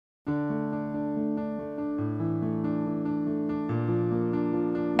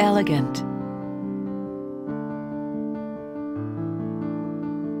Elegant.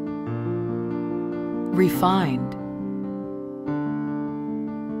 Refined.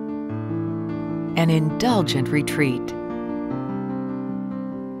 An indulgent retreat.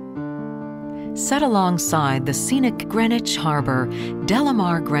 Set alongside the scenic Greenwich Harbor,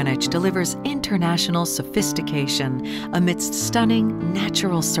 Delamar Greenwich delivers international sophistication amidst stunning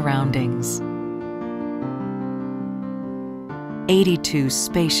natural surroundings. 82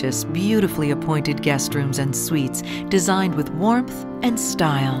 spacious, beautifully appointed guest rooms and suites designed with warmth and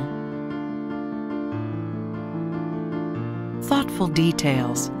style. Thoughtful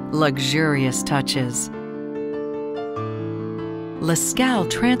details, luxurious touches. Lascaux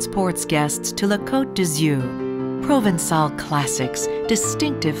transports guests to La Côte d'Azur. Provincial classics,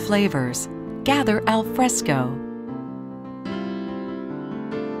 distinctive flavors. Gather al fresco.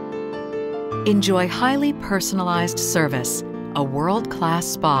 Enjoy highly personalized service, a world-class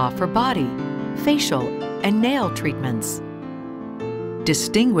spa for body, facial, and nail treatments.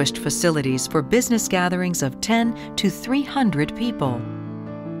 Distinguished facilities for business gatherings of 10 to 300 people.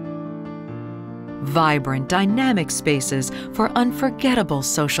 Vibrant, dynamic spaces for unforgettable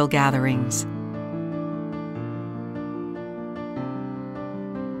social gatherings.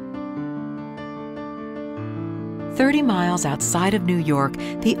 "30 miles outside of New York,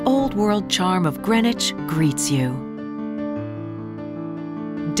 the old-world charm of Greenwich greets you.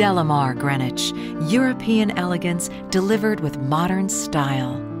 Delamar Greenwich, European elegance delivered with modern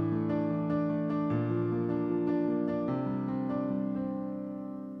style.